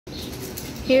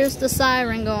Here's the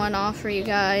siren going off for you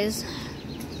guys.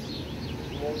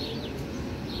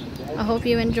 I hope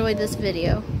you enjoyed this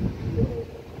video.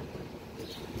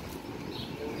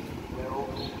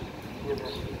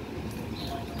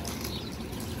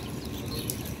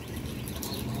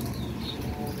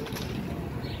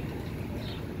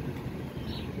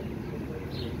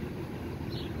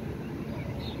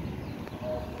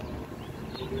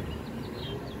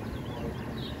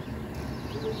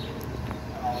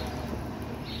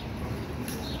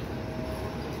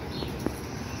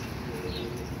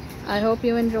 I hope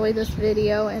you enjoyed this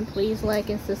video, and please like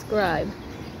and subscribe.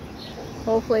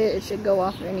 Hopefully it should go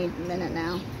off any minute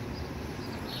now.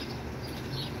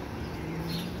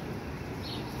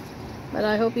 But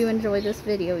I hope you enjoyed this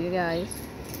video, you guys.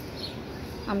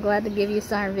 I'm glad to give you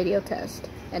siren video test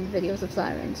and videos of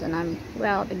sirens, and I'm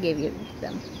proud to give you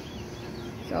them.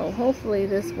 So hopefully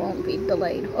this won't be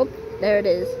delayed. Oh, there it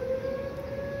is.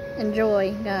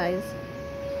 Enjoy, guys.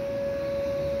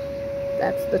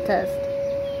 That's the test.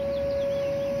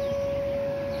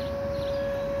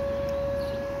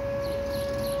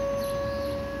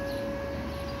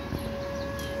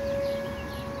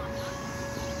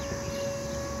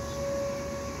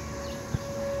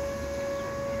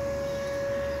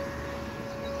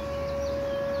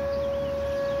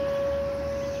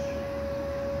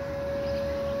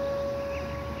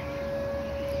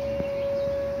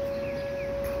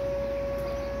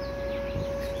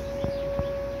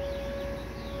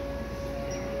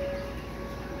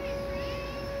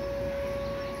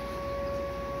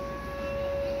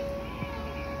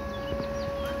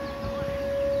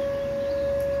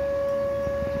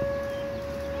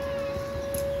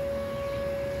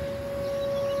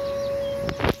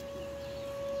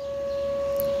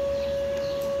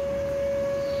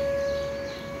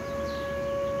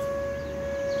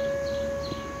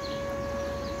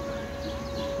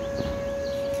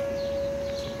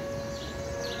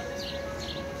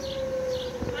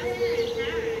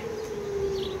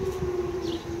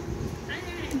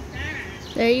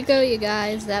 There you go, you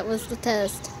guys. That was the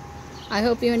test. I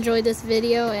hope you enjoyed this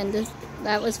video, and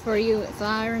that was for you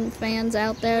siren fans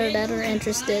out there that are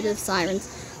interested in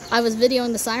sirens. I was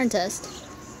videoing the siren test.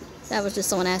 That was just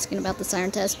someone asking about the siren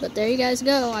test, but there you guys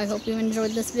go. I hope you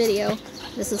enjoyed this video.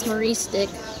 This is Marie Stick.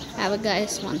 Have a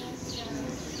nice one.